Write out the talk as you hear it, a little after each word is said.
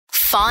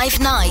5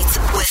 nights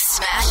with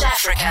Smash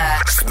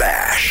Africa.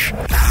 Smash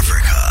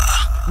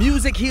Africa.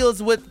 Music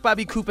Heals with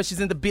Pabi Cooper. She's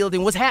in the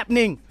building. What's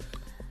happening?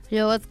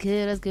 Yo, what's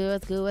good? What's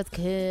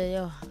good?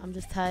 Yo, I'm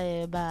just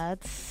tired, but...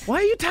 Why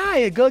are you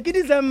tired, girl? Get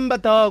this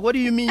dog. What do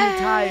you mean you're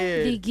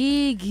tired? The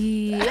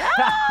gigi.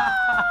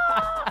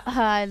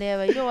 I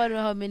never. You don't want to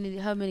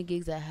know how many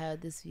gigs I had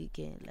this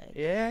weekend. Like,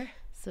 Yeah?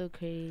 so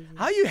crazy.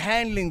 How are you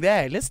handling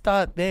that? Let's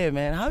start there,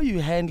 man. How are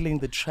you handling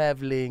the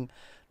traveling,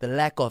 the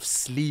lack of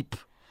sleep?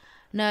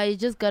 Now, you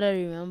just gotta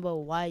remember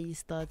why you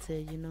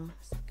started, you know?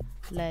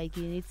 Like,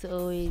 you need to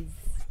always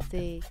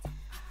say,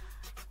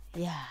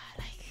 yeah,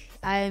 like,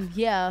 I am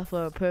here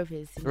for a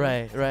purpose. You know?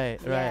 Right.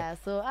 Yeah,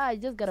 so I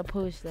just gotta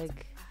push,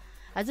 like,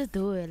 I just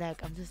do it.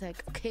 Like, I'm just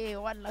like, okay,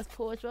 one last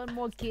push, one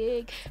more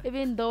gig.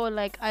 Even though,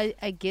 like, I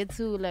get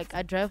to, like,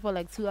 I drive for,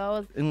 like, 2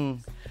 hours.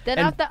 Then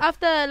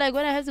after, like,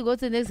 when I have to go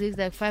to the next gig,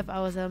 like, 5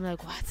 hours, I'm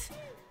like, what?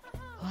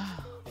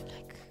 Wow.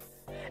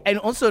 And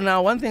also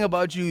now, one thing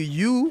about you,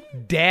 you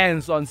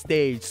dance on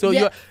stage. So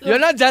Yeah. you're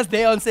not just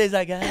there on stage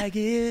like, I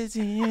give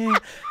to you.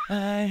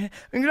 You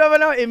know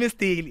now,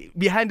 Amy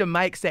behind the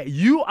mic set,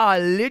 you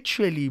are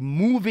literally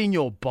moving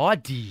your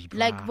body. Bruh.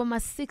 Like, for my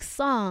 6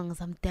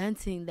 songs, I'm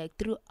dancing, like,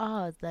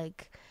 throughout.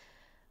 Like,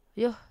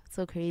 yo,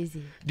 so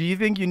crazy. Do you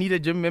think you need a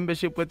gym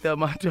membership with the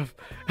amount of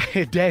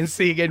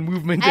dancing and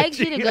movement? I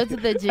actually go to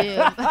the gym.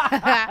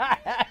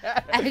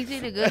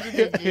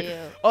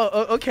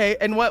 Oh, okay.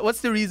 And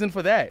what's the reason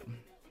for that?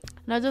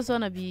 And I just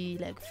want to be,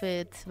 like,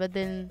 fit. But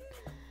then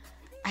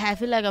I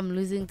feel like I'm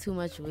losing too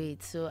much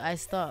weight. So I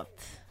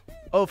stopped.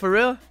 Oh, for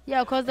real?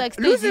 Yeah, because, like,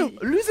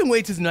 Losing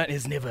weight is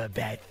never a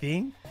bad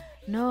thing.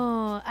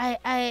 No,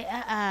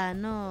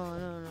 no.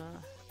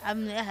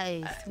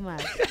 It's too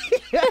much.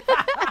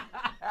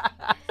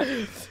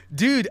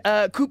 Dude,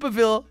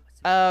 Cooperville,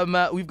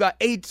 we've got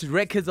 8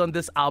 records on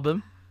this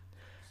album.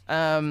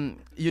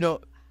 You know,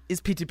 Is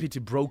Pity Pity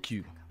broke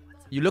you?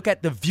 You look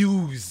at the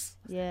views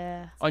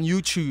on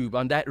YouTube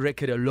on that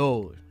record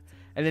alone.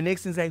 And the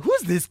next thing's like,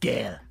 who's this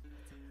girl?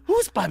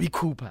 Who's Pabi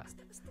Cooper?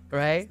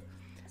 Right?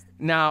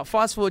 Now,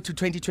 fast forward to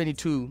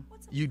 2022,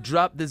 you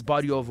dropped this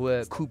body of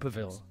work,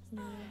 Cooperville.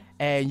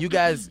 And you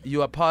guys,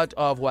 you are part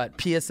of what?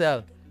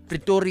 PSL,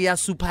 Pretoria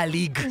Super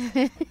League.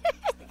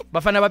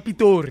 Bafana ba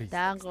Pitori.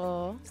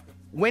 Dango.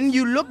 When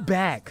you look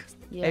back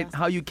at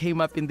how you came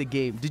up in the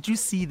game, did you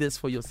see this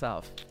for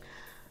yourself?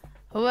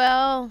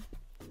 Well,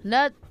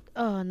 not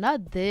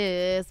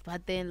this,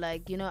 but then,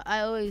 like, you know,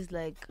 I always,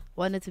 like,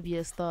 wanted to be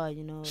a star,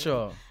 you know.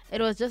 Sure.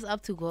 It was just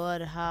up to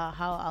God how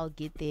I'll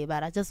get there,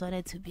 but I just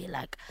wanted to be,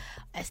 like,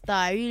 a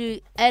star,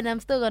 really, and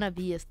I'm still gonna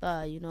be a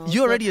star, you know.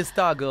 You're already a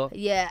star, girl.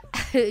 Yeah,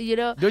 you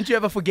know. Don't you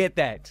ever forget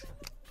that.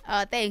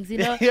 Thanks, you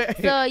know.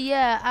 So,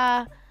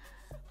 yeah,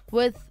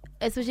 with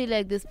especially,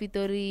 like, this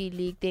Pitori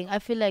League thing, I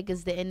feel like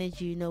it's the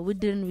energy, you know. We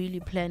didn't really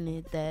plan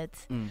it that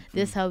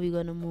this is how we're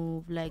gonna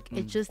move. Like,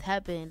 it just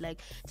happened.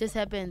 Like,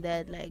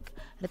 that, like,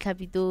 the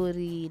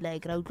Pitori,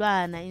 like,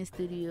 Raudwana in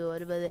studio,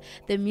 whatever.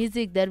 The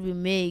music that we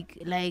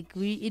make, like,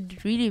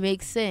 it really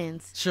makes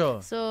sense. Sure.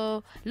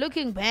 So,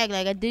 looking back,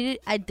 like, I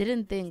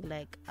didn't think,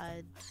 like,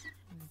 I'd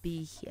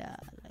be here.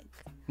 Like,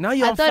 now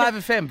you're on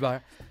 5FM, bro.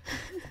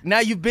 Now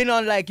you've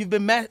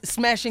been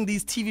smashing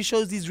these TV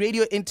shows, these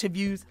radio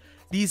interviews,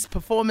 these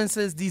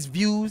performances, these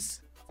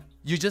views.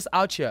 You're just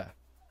out here.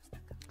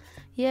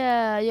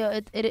 Yeah,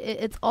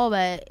 it's all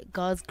by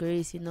God's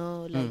grace, you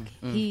know. Like,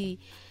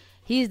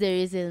 He's the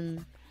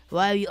reason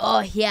why we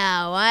all here,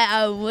 why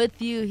I'm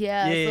with you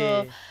here. Yeah.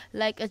 So,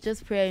 like, I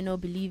just pray, you know,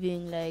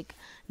 believing, like,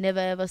 never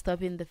ever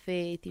stopping the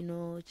faith, you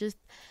know. Just,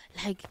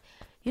 like,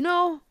 you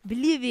know,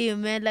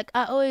 believing, man. Like,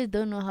 I always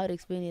don't know how to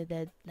explain it,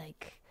 that,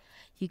 like,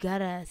 you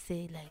gotta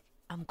say, like,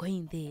 I'm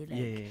going there.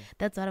 Like,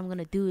 that's what I'm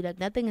gonna do. Like,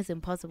 nothing is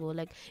impossible.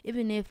 Like,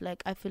 even if,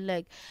 like, I feel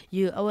like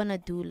I wanna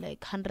do,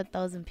 like,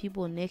 100,000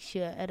 people next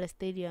year at a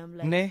stadium.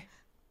 Like,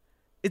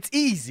 it's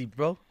easy,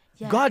 bro.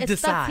 Yeah, God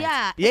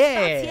decides.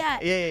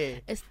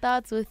 It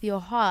starts with your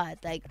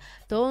heart. Like,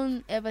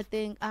 don't ever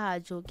think,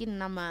 joking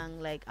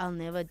namang, like, I'll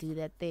never do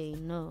that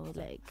thing. No,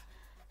 like,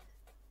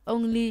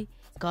 only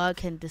God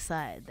can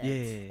decide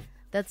that.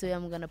 That's where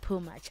I'm going to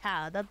put my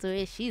child. That's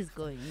where she's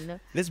going, you know.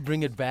 Let's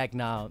bring it back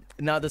now.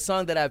 Now, the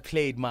song that I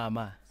played,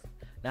 Mama,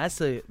 that's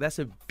a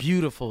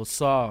beautiful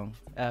song,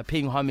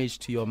 paying homage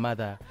to your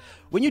mother.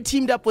 When you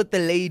teamed up with the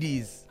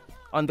ladies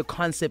on the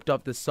concept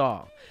of the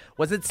song,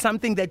 was it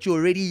something that you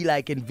already,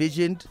 like,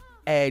 envisioned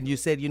and you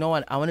said, you know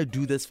what, I want to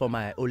do this for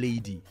my old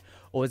lady?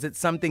 Or is it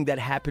something that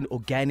happened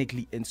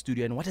organically in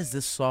studio? And what does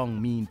this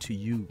song mean to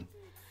you?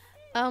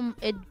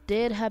 It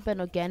did happen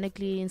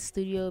organically in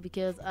studio,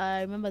 because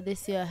I remember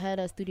this year I had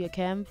a studio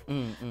camp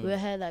where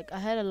I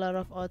had a lot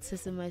of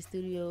artists in my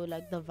studio.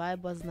 Like, the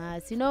vibe was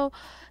nice, you know,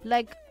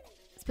 like,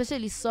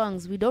 especially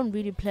songs. We don't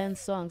really plan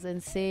songs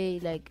and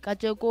say, like,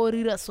 sure.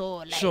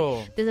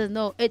 This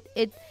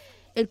is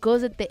it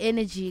goes with the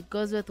energy, it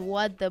goes with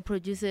what the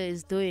producer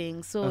is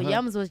doing. So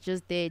Yams was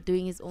just there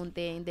doing his own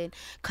thing. Then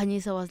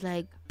Kanyisa was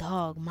like,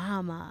 dog,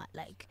 mama,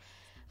 like,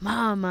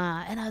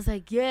 Mama. And I was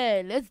like,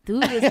 yeah, let's do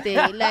this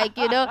thing. Like,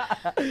 you know.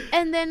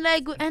 And then,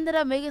 like, we ended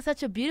up making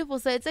such a beautiful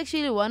song. It's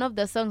actually one of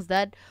the songs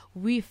that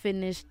we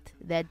finished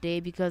that day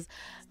because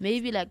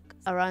maybe, like,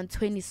 around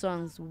 20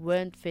 songs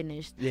weren't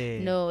finished. Yeah.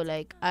 No,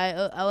 like,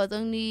 I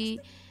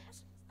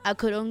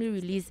could only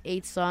release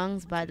 8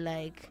 songs, but,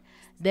 like,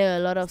 there are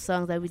a lot of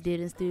songs that we did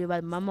in studio,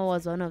 but Mama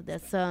was one of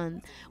that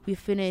songs we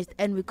finished,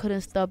 and we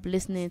couldn't stop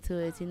listening to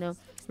it, you know.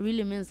 It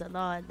really means a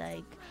lot.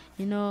 Like,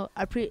 you know,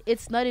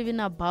 it's not even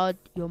about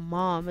your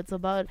mom. It's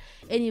about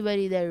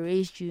anybody that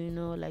raised you, you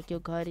know, like your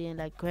guardian,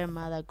 like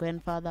grandmother,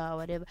 grandfather, or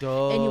whatever.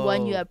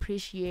 Anyone you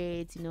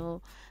appreciate, you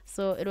know.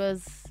 So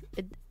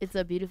it's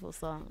a beautiful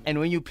song. And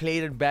when you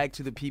played it back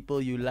to the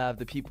people you love,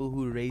 the people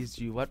who raised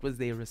you, what was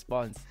their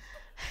response?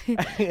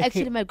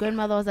 Actually, my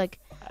grandmother was like,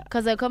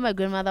 because I call my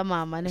grandmother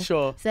Mama. And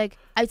sure. It's like,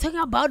 are you talking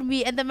about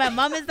me? And then my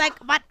mom is like,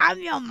 but I'm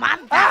your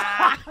mother.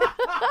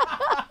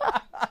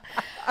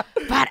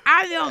 But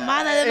I'm your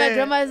mother. And then my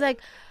grandma is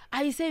like,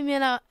 are you saying me?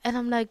 And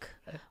I'm like,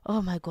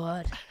 oh my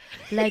God.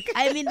 Like,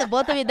 I mean, the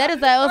both of you. That is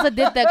why I also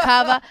did the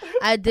cover.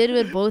 I did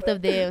with both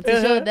of them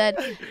to show that,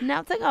 now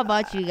I'm talking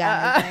about you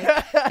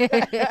guys.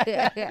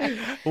 Like.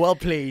 Well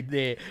played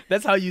there.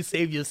 That's how you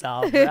save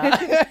yourself.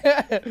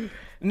 Right?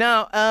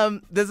 Now,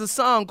 there's a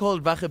song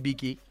called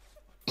Vakhabiki,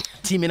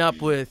 teaming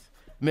up with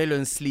Melo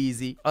and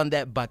Sleazy on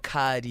that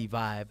Bacardi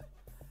vibe.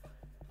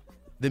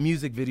 The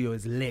music video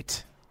is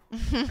lit.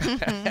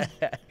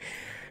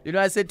 You know,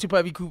 I said to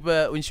Pabi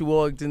Cooper when she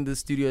walked in the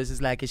studio, it's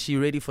just like, is she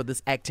ready for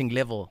this acting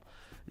level?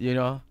 You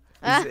know,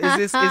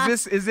 is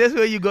this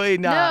where you're going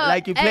now? No,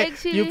 like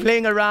you're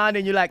playing around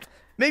and you're like,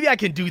 maybe I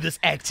can do this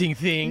acting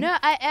thing. No,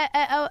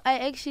 I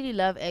actually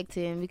love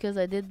acting because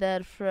I did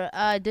that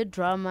I did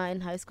drama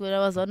in high school. I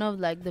was one of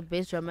like the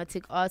best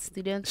dramatic arts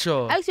students.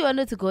 Sure. I actually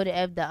wanted to go to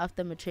EFDA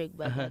after matric,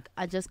 but like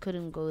I just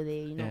couldn't go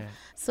there, you know. Yeah.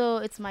 So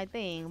it's my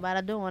thing, but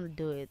I don't want to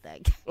do it.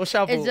 Like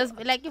it's just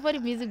like for the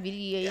music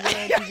video, you know,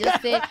 to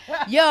just say,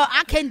 yo,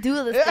 I can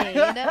do this thing,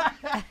 you know.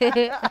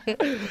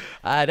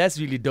 That's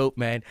really dope,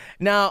 man.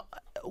 Now,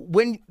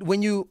 when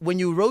you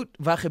wrote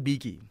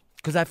Vakhabiki,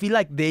 because I feel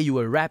like there you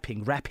were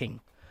rapping.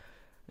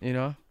 You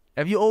know,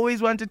 have you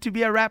always wanted to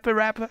be a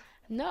rapper?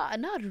 No,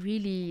 not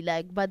really.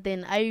 Like, but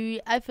then I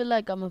feel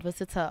like I'm a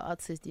versatile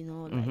artist. You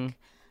know, like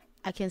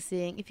I can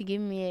sing. If you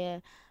give me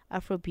a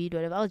Afrobeat,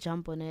 whatever, I'll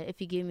jump on it. If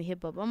you give me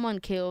hip hop, I'm on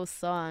KO's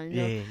song.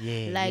 You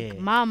know? Like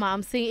Mama,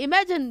 I'm singing.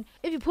 Imagine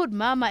if you put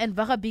Mama and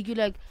Vakhabiki,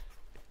 like.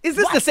 Is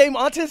this the same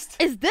artist?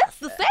 Is this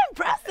the same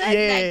person?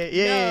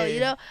 No, you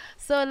know.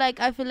 So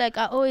like I feel like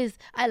I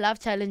love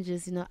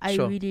challenges, you know. I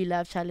really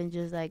love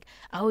challenges. Like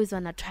I always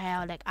wanna try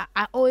out. Like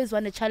I always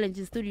wanna challenge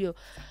in studio.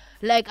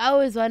 Like I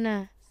always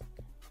wanna.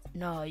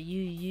 No,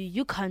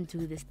 you can't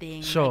do this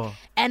thing. Sure. Like,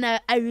 and I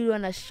really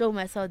wanna show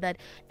myself that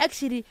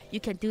actually you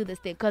can do this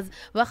thing. Cause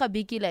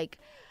Vakhabiki, like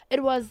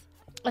it was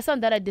a song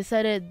that I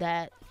decided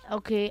that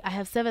okay, I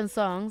have 7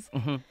 songs.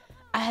 Mm-hmm.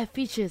 I have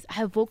features. I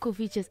have vocal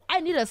features.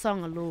 I need a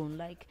song alone.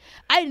 Like,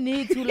 I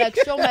need to, like,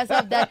 show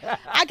myself that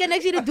I can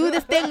actually do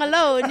this thing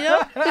alone, you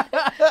know?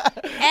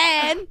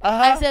 And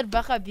I said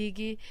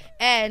Vakhabiki,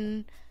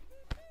 and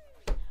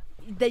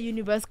the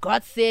universe,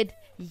 God said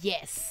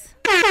yes.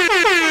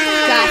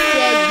 God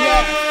said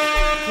yes.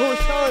 Who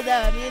show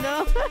them, you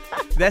know?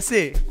 That's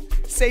it.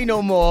 Say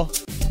no more.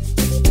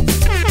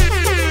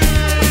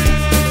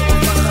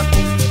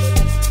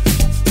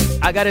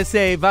 I gotta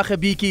say,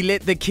 Vakhabiki,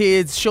 let the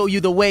kids show you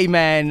the way,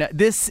 man.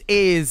 This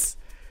is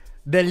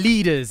the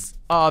leaders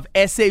of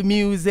SA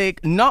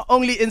music, not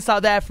only in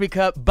South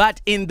Africa,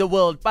 but in the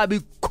world.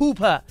 Pabi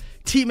Cooper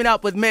teaming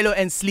up with Melo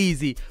and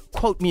Sleazy.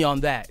 Quote me on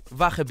that.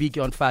 Vakhabiki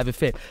on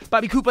 5FM.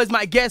 Pabi Cooper is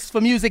my guest for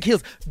Music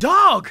Hills.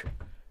 Dog,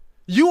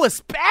 you were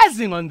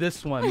spazzing on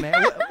this one, man.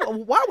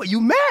 Why were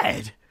you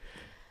mad?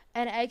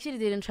 And I actually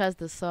didn't trust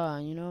the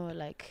song, you know,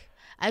 like...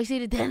 I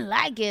actually didn't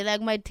like it. Like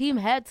my team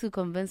had to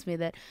convince me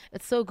that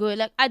it's so good.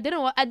 Like I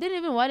didn't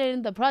even want it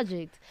in the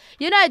project.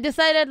 You know, I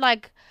decided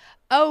like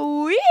a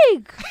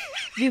week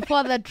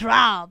before the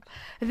drop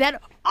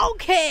that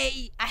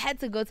okay, I had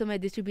to go to my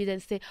distributor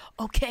and say,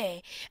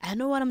 okay, I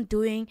know what I'm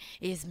doing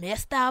is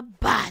messed up,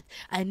 but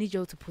I need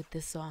you to put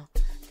this song.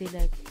 They're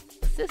like,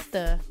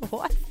 sister,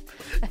 what?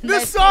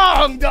 The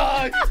song,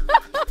 dog.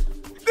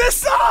 The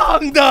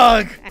song,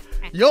 dog.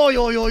 Yo.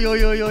 You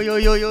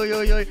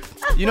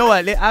know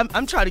what?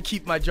 I'm trying to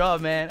keep my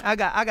job, man. I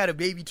got a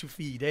baby to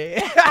feed.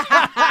 Eh?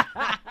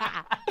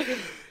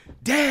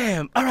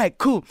 Damn. All right,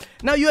 cool.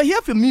 Now you're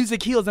here for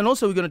Music Heals, and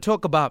also we're gonna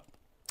talk about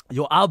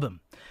your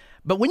album.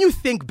 But when you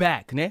think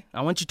back,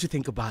 I want you to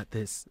think about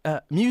this.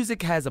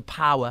 Music has a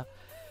power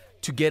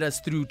to get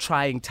us through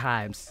trying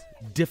times,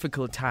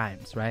 difficult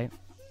times, right?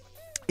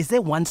 Is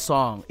there one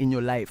song in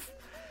your life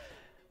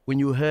when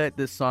you heard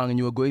this song and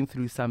you were going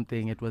through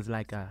something? It was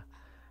like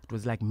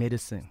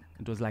medicine.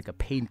 It was like a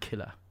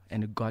painkiller,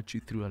 and it got you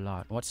through a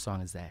lot. What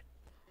song is that?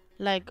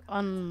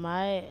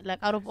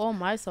 Out of all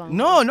my songs?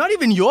 No, not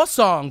even your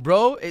song,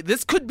 bro.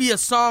 This could be a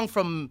song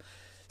from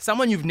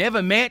someone you've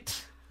never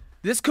met.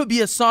 This could be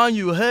a song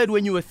you heard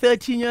when you were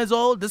 13 years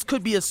old. This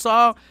could be a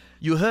song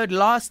you heard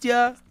last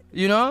year,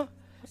 you know?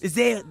 Is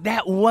there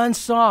that one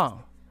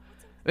song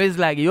where it's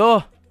like,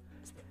 yo,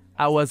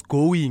 I was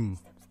going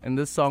and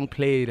this song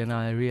played and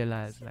I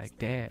realized like,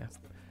 damn,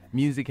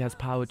 music has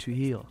power to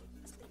heal.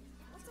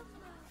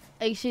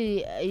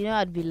 Actually,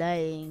 I'd be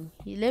lying.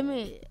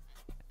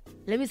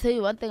 Let me tell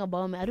you one thing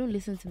about me. I don't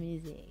listen to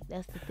music.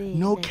 That's the thing.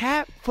 No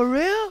cap? For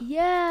real?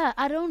 Yeah,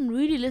 I don't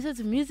really listen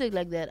to music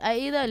like that. I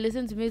either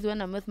listen to music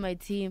when I'm with my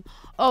team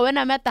or when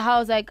I'm at the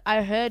house. Like,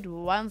 I heard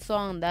one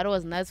song that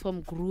was nice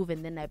from Groove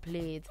and then I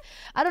played.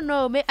 I don't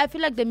know. I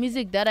feel like the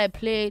music that I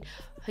played,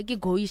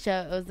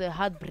 Goisha, was a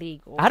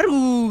heartbreak.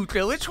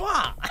 Which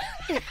one?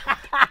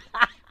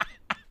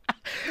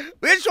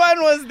 Which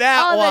one was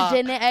that one?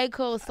 The Jenny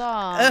Aiko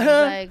song.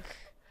 Like,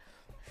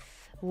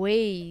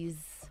 Ways.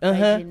 By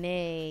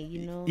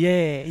Janae,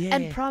 Yeah.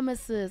 And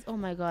Promises. Oh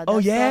my God.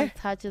 That song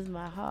touches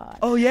my heart.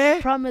 Oh yeah?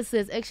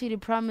 Promises. Actually,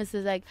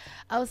 Promises. Like,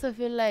 I also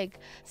feel like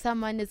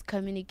someone is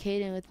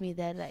communicating with me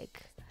that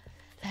like,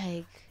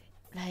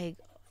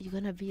 you're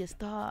gonna be a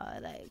star.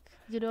 Like,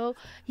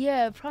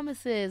 yeah,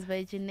 Promises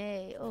by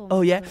Janae.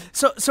 Oh yeah.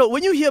 God. So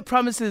when you hear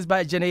Promises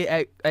by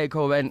Janae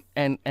Aiko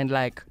and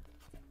like,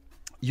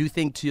 you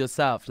think to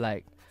yourself,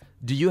 like,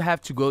 do you have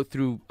to go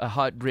through a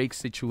heartbreak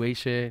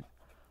situation,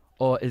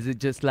 or is it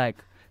just like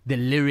the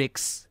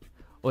lyrics,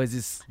 or is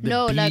this the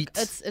no beat? Like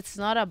it's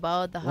not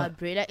about the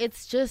heartbreak. Like,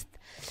 it's just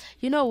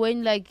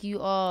when like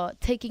you are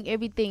taking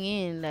everything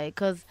in, like,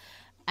 because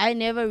we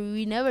never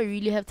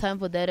really have time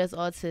for that as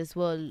artists.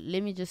 Well,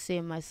 let me just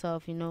say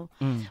myself,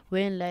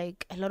 when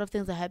like a lot of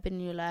things are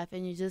happening in your life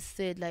and you just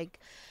said like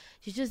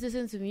you just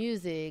listen to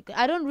music.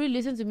 I don't really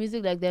listen to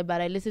music like that,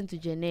 but I listen to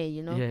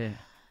Janae, Yeah.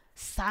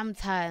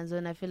 Sometimes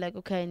when I feel like,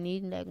 okay, I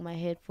need like my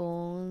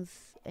headphones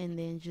and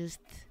then just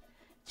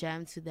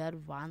jam to that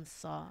one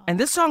song. And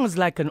this song is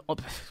like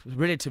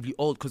relatively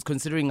old, because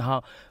considering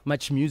how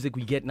much music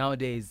we get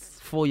nowadays,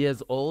 4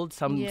 years old,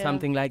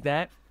 something like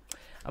that.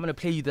 I'm gonna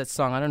play you that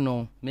song. I don't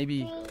know,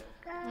 maybe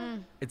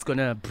it's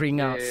gonna bring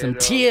out some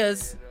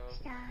tears.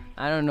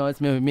 I don't know,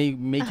 it's maybe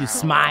make you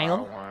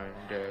smile.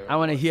 I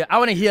wanna hear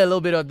a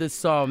little bit of this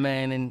song,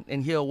 man,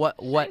 and hear what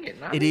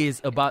it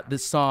is about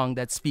this song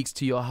that speaks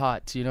to your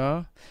heart,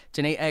 Janae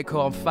Aiko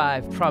on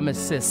 5,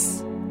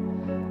 Promises.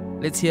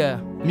 Let's hear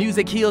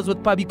Music Heals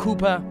with Pabi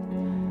Cooper.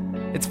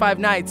 It's 5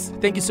 nights.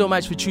 Thank you so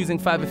much for choosing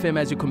 5FM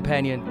as your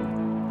companion.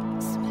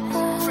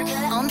 Africa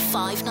on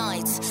 5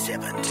 nights.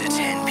 7 to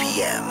 10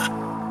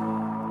 p.m.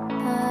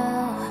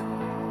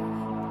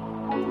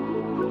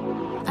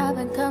 I've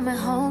been coming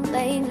home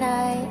late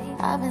night.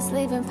 I've been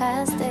sleeping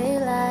past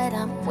daylight.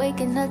 I'm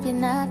waking up, you're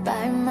not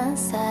by my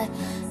side.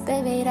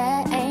 Baby,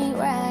 that ain't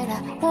right.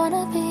 I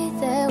wanna be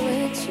there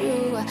with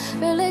you. I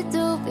really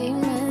do be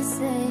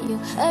missing you.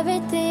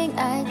 Everything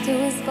I do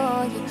is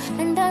for you,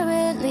 and I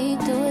really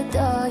do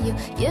adore you.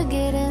 You're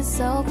getting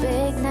so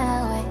big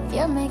now, and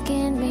you're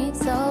making me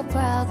so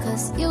proud.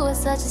 Cause you are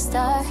such a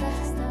star,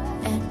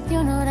 and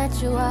you know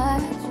that you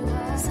are.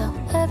 So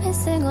every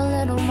single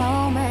little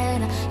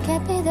moment, I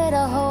can't be there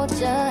to hold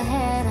your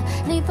hand.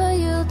 I need for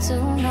you to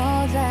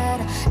know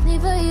that. I need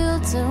for you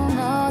to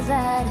know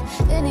that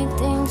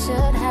anything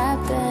should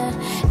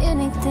happen.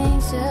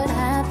 Anything should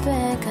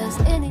happen. Cause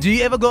do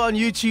you ever go on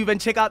YouTube and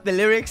check out the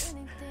lyrics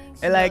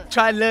and like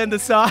try and learn the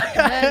song?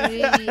 Not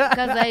really,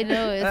 because I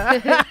know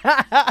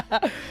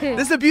it.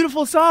 This is a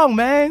beautiful song,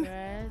 man.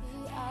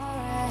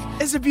 Right?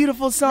 It's a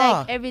beautiful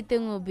song. Like,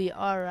 everything will be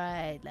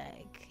alright, like,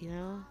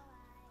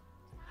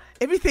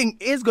 Everything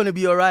is gonna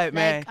be alright,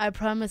 man. Like, I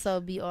promise I'll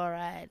be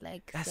alright.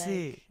 Like, that's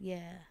it. Yeah.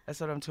 That's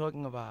what I'm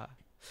talking about.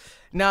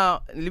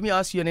 Now, let me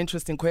ask you an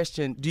interesting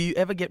question. Do you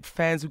ever get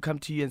fans who come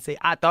to you and say,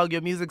 dog,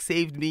 your music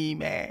saved me,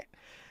 man?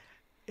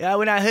 Yeah,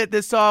 when I heard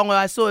this song, or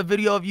I saw a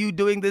video of you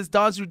doing this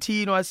dance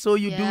routine, or I saw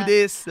you do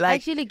this. Like, I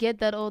actually get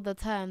that all the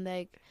time.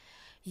 Like,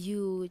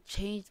 you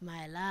changed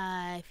my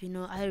life.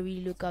 I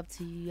really look up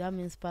to you. I'm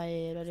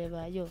inspired,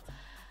 whatever.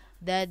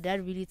 That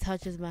really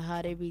touches my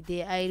heart every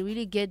day. I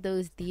really get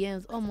those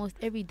DMs almost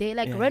every day.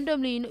 Like,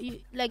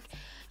 randomly,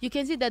 you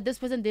can see that this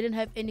person didn't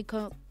have any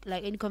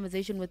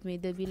conversation with me.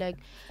 They'll be like,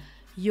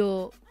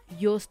 your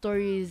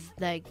stories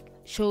like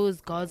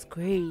shows God's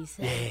grace.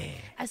 Yeah.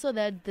 I saw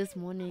that this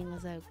morning. I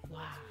was like,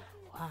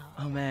 wow.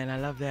 Oh man, I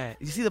love that.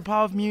 You see the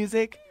power of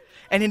music,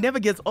 and it never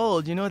gets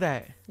old. You know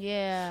that.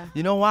 Yeah.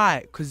 You know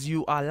why? Because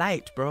you are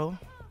light, bro.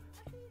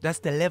 That's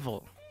the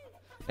level.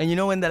 And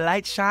when the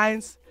light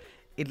shines,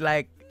 it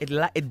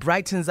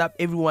brightens up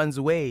everyone's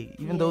way,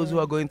 even those who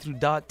are going through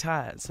dark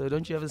times. So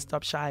don't you ever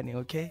stop shining,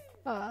 okay?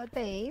 Oh,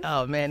 thanks.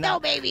 Oh man. No,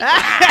 baby.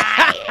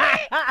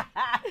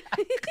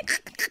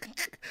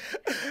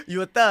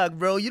 You a thug,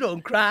 bro. You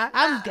don't cry.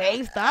 I'm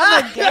gangsta.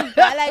 I'm a gangsta.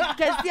 Like, I'm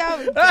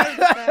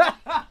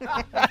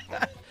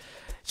gangsta.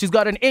 She's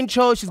got an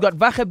intro. She's got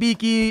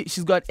Vachabiki.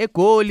 She's got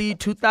Ekoli,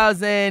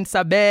 2000,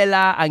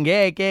 Sabela,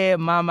 Angeke,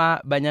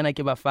 Mama, Banyana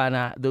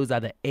Kibafana. Those are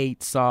the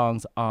 8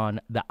 songs on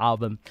the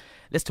album.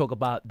 Let's talk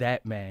about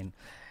that, man.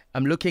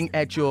 I'm looking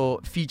at your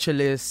feature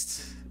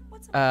list.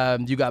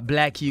 You got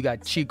Blackie, you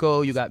got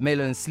Chico, you got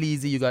Melo and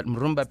Sleazy, you got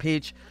Mrumba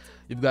Pitch,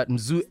 you've got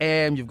Mzu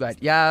M, you've got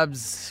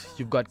Yabs,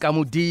 you've got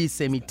Kamu D,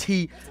 Semi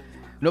T,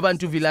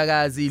 Nobantu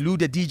Vilagazi,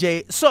 Luda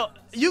DJ. So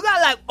you got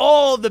like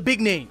all the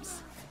big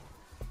names.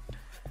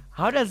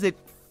 How does it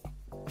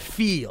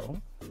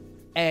feel,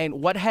 and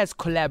what has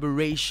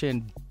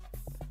collaboration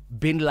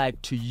been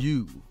like to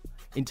you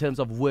in terms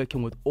of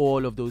working with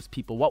all of those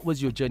people? What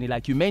was your journey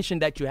like? You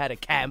mentioned that you had a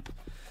camp,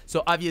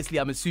 so obviously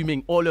I'm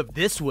assuming all of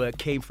this work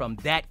came from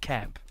that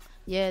camp.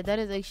 Yeah, that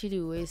is actually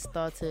where it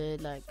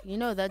started. Like, you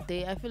know, that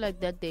day, I feel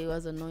like that day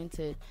was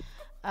anointed.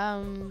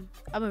 I'm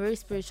a very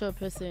spiritual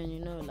person,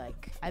 you know,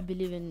 like I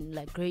believe in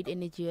like great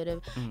energy,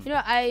 whatever. You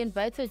know, I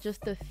invited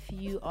just a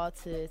few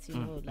artists, you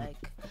know,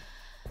 like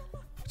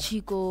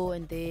Chico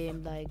and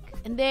them, like,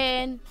 and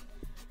then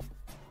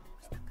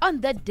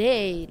on that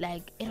day,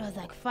 like, it was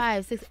like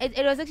 5, 6.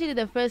 It was actually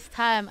the first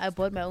time I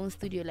bought my own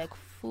studio, like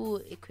full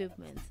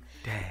equipment.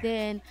 Damn.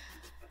 Then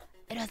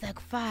it was like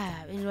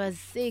 5, and it was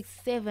 6,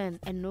 7,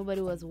 and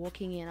nobody was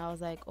walking in. I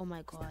was like, oh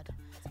my God.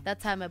 That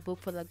time I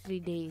booked for like 3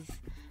 days.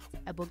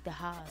 I booked the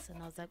house,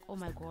 and I was like, oh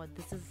my God,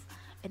 this is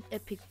an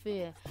epic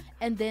fair.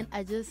 And then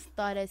I just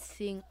started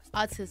seeing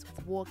artists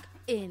walk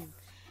in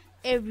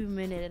every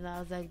minute, and I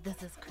was like,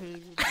 this is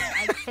crazy.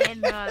 I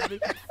cannot.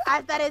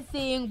 I started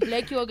seeing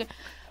Blackie walking.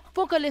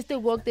 Focalistic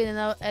walked in,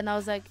 and I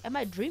was like, am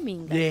I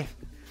dreaming? Like, Yeah.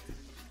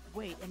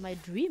 Wait, am I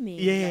dreaming?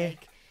 Yeah.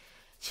 Like,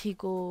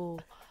 Chico.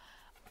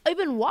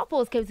 Even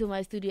Wapples came to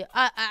my studio.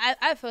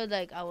 I felt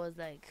like I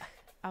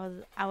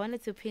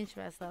wanted to pinch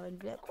myself and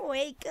be like,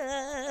 wake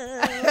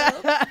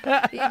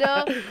up. You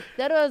know,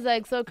 that was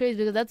like so crazy,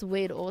 because that's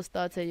where it all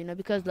started, you know,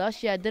 because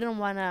last year I didn't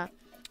want to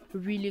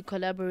really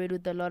collaborate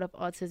with a lot of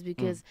artists,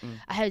 because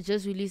I had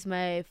just released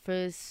my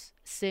first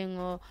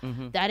single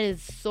that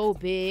is so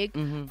big.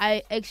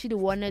 I actually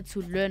wanted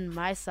to learn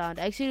my sound.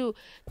 I actually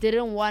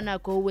didn't want to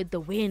go with the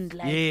wind,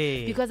 like,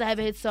 because I have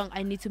a hit song,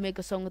 I need to make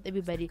a song with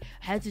everybody.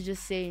 I had to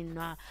just say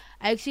nah.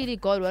 I actually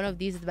got one of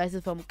these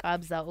advices from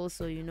Kabza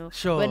also, you know.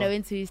 Sure. When I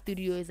went to his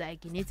studio, it's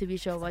like, you need to be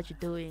sure of what you're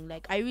doing.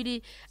 Like, I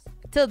really,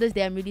 till this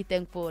day, I'm really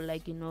thankful,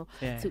 like, you know,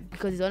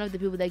 because he's one of the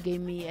people that gave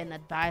me an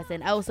advice.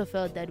 And I also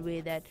felt that way,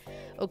 that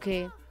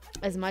okay,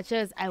 as much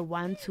as I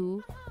want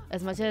to,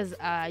 as much as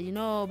you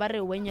know,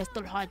 but when you're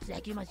still hot,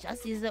 like, you must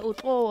just use the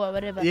or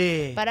whatever.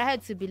 But I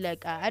had to be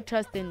like, I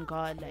trust in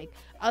God. Like,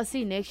 I'll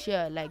see next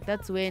year. Like,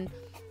 that's when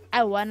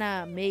I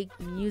wanna make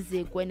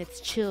music, when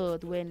it's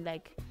chilled, when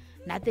like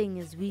nothing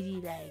is really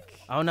like,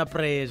 I want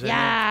pressure.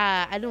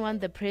 yeah, I don't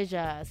want the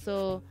pressure.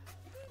 So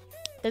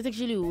that's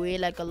actually where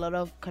like a lot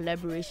of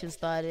collaboration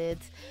started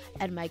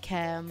at my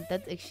camp.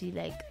 That's actually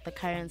like the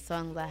current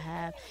songs I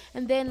have.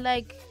 And then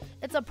like,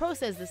 it's a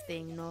process, this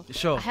thing, you know.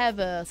 Sure. I have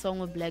a song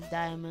with Black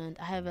Diamond.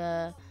 I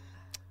have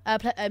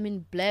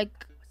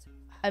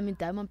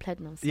Diamond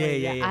Platinum. Sorry.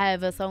 Yeah. I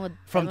have a song with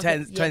From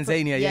Diamond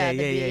Tanzania. Yeah.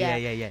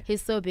 Yeah.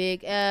 He's so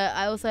big.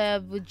 I also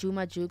have with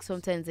Juma Jukes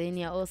from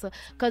Tanzania also,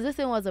 because this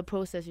thing was a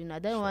process, you know. I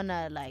didn't want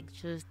to like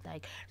just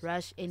like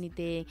rush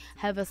anything.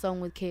 Have a song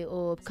with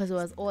KO, because it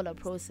was all a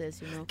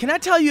process, you know. Can I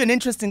tell you an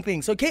interesting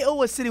thing? So KO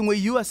was sitting where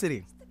you are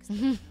sitting.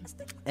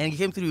 And he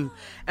came through,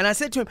 and I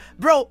said to him,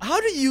 bro, how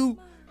do you,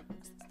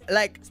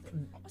 like,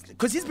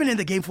 because he's been in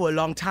the game for a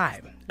long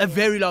time. A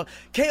very long.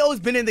 KO's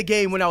been in the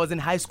game when I was in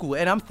high school,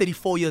 and I'm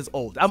 34 years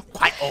old. I'm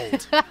quite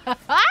old.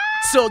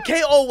 So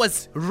KO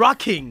was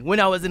rocking when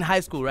I was in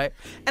high school, right?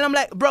 And I'm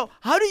like, bro,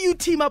 how do you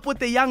team up with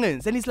the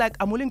youngins? And he's like,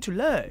 I'm willing to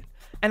learn.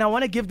 And I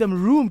want to give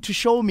them room to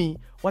show me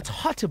what's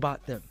hot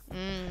about them.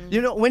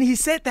 You know, when he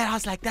said that, I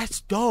was like,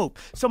 that's dope.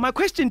 So my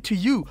question to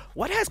you,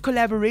 what has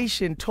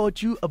collaboration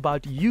taught you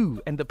about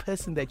you and the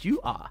person that you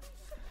are?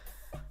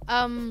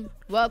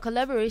 Well,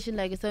 collaboration,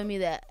 like, it's told me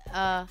that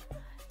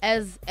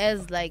as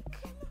like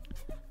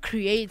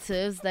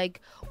creatives,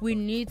 like, we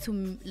need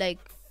to like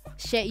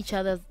share each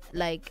other's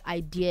like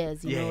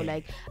ideas, you know.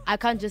 Like, I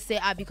can't just say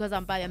because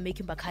I'm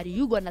making Bacardi,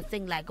 you gonna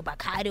sing like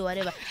Bacardi or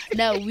whatever.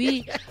 No,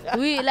 we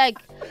like,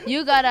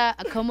 you gotta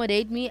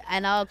accommodate me,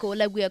 and I'll go,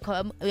 like, we're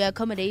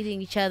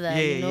accommodating each other,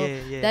 you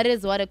know. That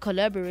is what a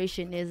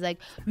collaboration is. Like,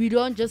 we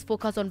don't just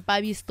focus on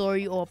Pabi's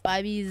story or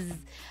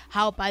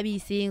how Pabi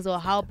sings or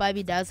how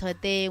Pabi does her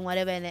thing,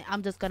 whatever, and then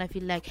I'm just gonna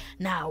feel like,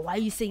 nah, why are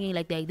you singing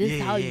like that? This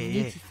is how you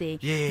need to sing.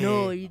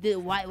 No,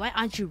 why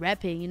aren't you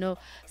rapping, you know?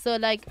 So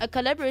like, a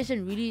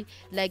collaboration really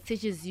like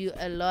teaches you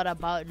a lot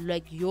about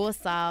like your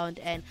sound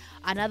and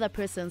another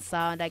person's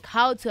sound, like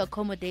how to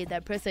accommodate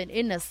that person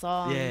in a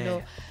song, you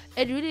know.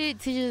 It really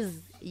teaches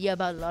you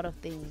about a lot of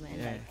things, man.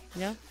 Like,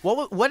 you know.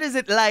 What is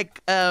it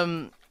like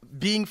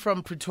being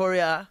from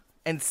Pretoria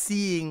and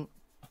seeing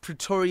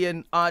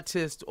Praetorian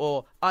artists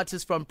or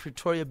artists from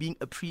Pretoria being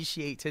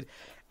appreciated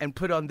and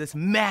put on this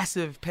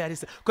massive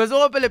pedestal? Because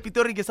all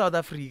Pretoria is South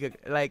Africa,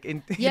 like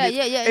in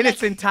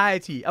its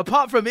entirety.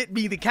 Apart from it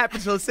being the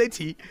capital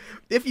city,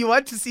 if you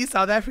want to see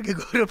South Africa,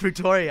 go to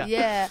Pretoria.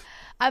 Yeah,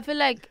 I feel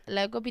like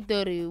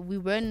Pretoria, we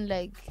weren't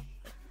like,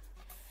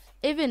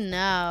 even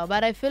now,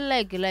 but I feel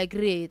like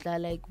Rita,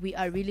 like we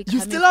are really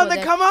coming. You still on the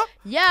come up?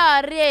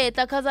 Yeah,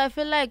 Rita, because I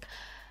feel like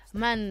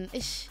Man,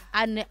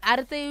 and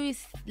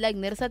like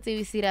Nersa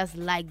serious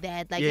like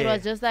that. Like it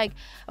was just like,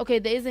 okay,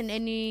 there isn't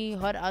any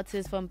hot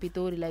artists from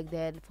Pitori like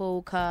that.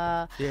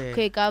 Foka,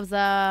 okay,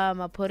 Kabza,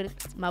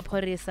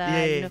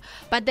 Maporisa, you know.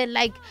 But then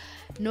like,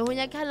 no, when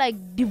you can like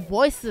the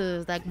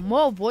voices, like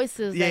more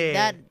voices like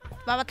that.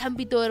 Baba can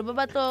Pitori,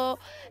 Baba to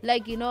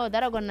like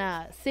that are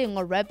gonna sing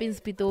or rap in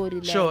Pitori.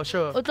 Like,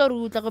 sure.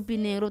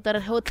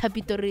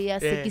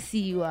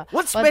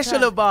 What's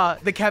special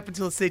about the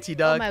capital city,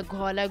 dog? Oh my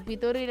god, like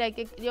Pitori, like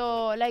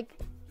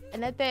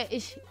and at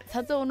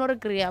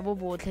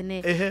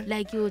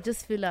like you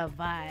just feel a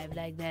vibe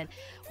like that.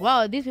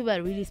 Wow, these people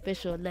are really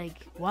special.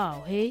 Like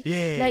wow,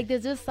 hey, like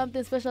there's just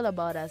something special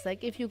about us.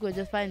 Like if you could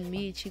just find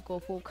me, Chico,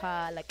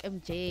 Foka, like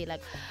MJ,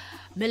 like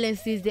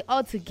Melances, they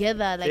all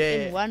together like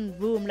in one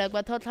room, like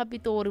what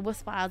Pitori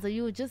was father,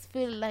 you just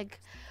feel like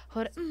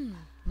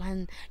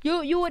man,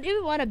 you would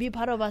even want to be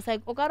part of us.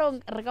 Like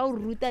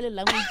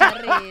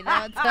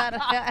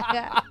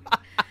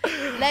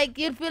like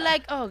you'd feel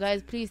like, oh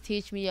guys, please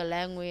teach me your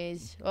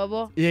language.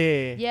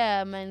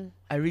 Yeah, man.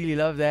 I really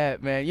love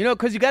that, man.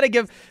 Because you got to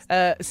give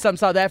some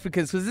South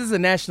Africans, because this is a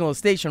national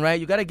station, right?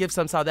 You got to give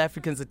some South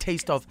Africans a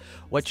taste of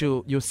what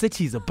your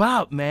city's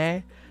about,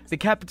 man. The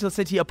capital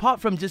city,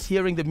 apart from just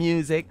hearing the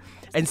music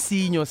and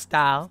seeing your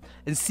style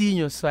and seeing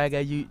your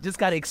swagger, you just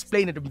got to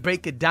explain it and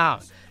break it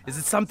down. Is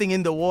it something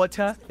in the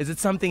water? Is it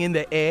something in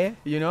the air?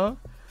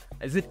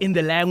 Is it in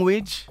the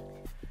language?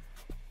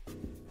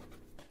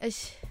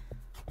 It's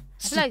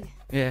like,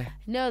 the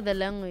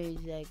language,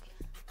 like,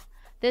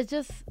 there's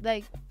just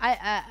like,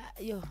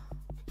 the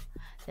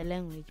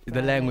language. Bro.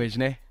 The language,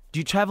 ne? Do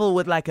you travel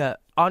with like a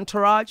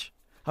entourage?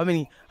 How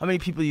many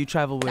people you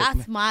travel with?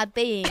 That's my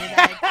thing.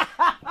 Like,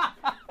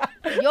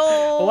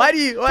 yo. Why do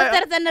you?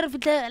 Like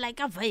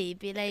a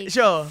vibe, like.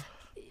 Sure.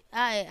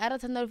 I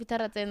don't know if it's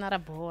like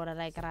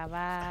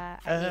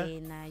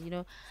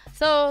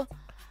So,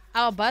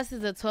 our bus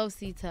is a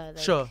 12-seater.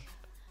 Like, sure.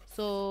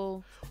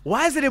 So.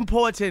 Why is it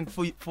important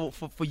for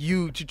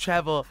you to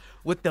travel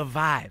with the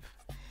vibe?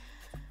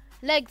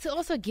 Like to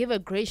also give a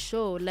great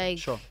show, like.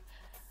 Sure.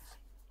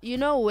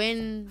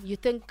 When you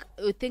think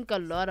a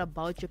lot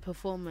about your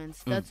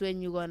performance, that's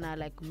when you're gonna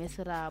like mess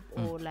it up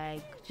or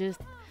like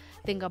just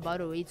think about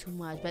it way too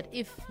much. But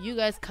if you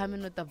guys come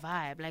in with the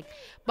vibe, like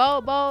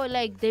bow,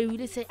 like they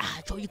really say,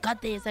 Joe, you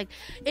got this. Like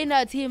in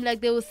our team,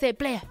 like they will say,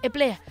 player, you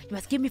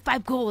must give me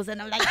 5 goals,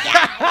 and I'm like,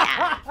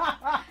 yeah.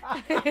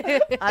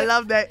 I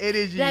love that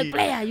energy. Like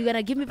player, you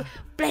gonna give me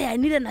player, I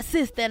need an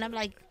assist, and I'm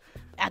like,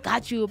 I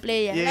got you,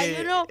 player. Like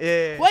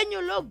when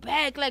you look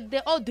back, like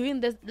they're all doing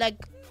this, like.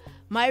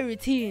 My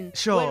routine.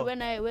 Sure.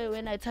 When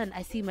I turn,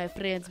 I see my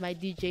friends, my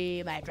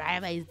DJ, my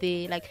driver is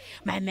there, like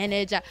my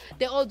manager.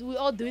 We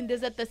all doing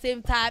this at the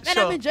same time, and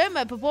I'm enjoying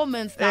my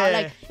performance now.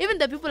 Like even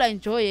the people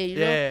enjoy it,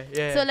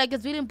 Yeah. So like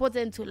it's really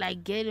important to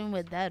like get in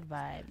with that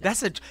vibe.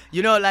 That's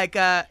your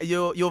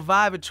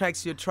vibe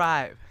attracts your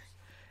tribe.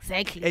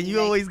 Exactly. And you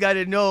always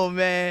gotta know,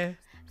 man.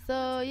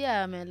 So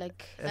yeah, man,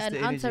 like an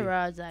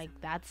entourage, like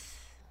that's.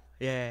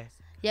 Yeah.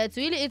 Yeah,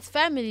 it's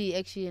family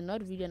actually,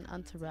 not really an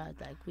entourage.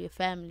 Like we're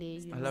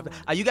family. I love that.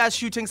 Are you guys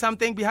shooting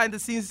something behind the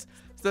scenes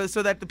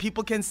so that the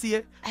people can see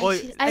it? Or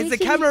is the actually,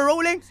 camera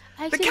rolling?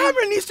 The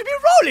camera needs to be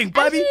rolling,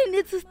 Pabi. Actually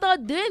need to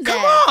start doing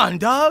that. Come on,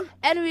 dog.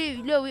 And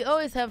we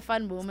always have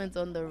fun moments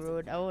on the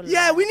road.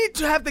 We need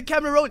to have the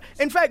camera rolling.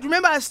 In fact,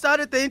 remember I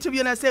started the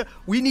interview and I said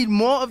we need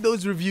more of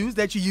those reviews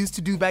that you used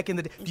to do back in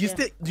the day. Do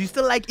you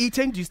still like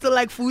eating? Do you still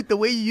like food the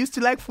way you used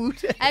to like food?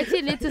 I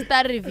actually need to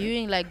start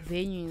reviewing like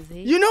venues. Eh?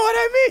 You know what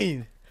I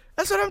mean?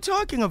 That's what I'm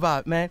talking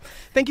about, man.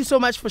 Thank you so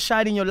much for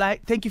shining your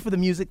light. Thank you for the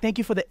music. Thank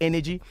you for the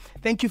energy.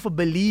 Thank you for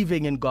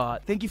believing in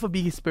God. Thank you for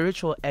being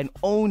spiritual and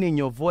owning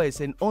your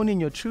voice and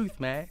owning your truth,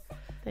 man.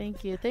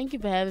 Thank you. Thank you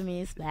for having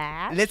me,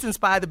 Splash. Let's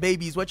inspire the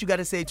babies. What you got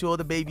to say to all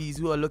the babies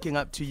who are looking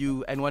up to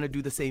you and want to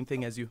do the same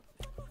thing as you?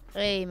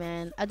 Hey,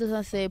 man. I just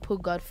want to say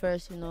put God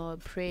first,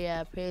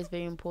 Prayer is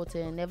very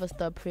important. Never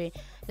stop praying.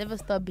 Never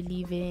stop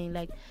believing.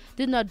 Like,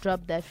 do not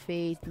drop that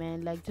faith,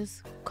 man. Like,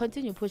 just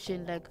continue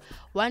pushing. Like,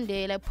 one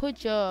day, like,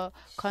 put your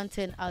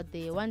content out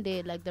there. One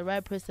day, like, the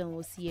right person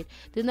will see it.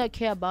 Do not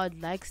care about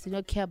likes. Do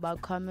not care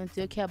about comments.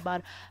 Do not care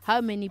about how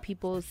many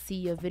people see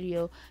your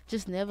video.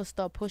 Just never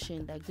stop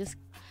pushing. Like, just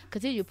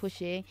continue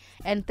pushing.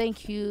 And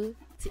thank you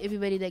to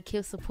everybody that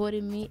keeps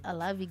supporting me. I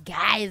love you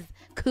guys.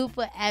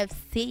 Cooper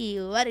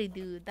FC. What do you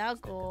do?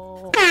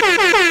 Doggo.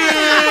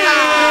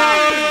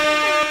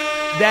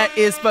 That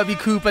is Pabi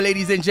Cooper,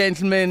 ladies and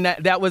gentlemen.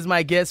 That was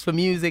my guest for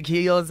Music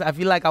Heals. I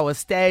feel like I was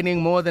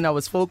standing more than I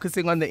was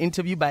focusing on the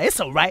interview, but it's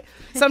all right.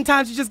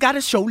 Sometimes you just gotta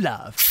show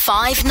love.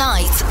 5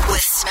 nights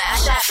with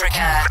Smash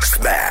Africa.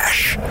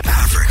 Smash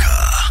Africa.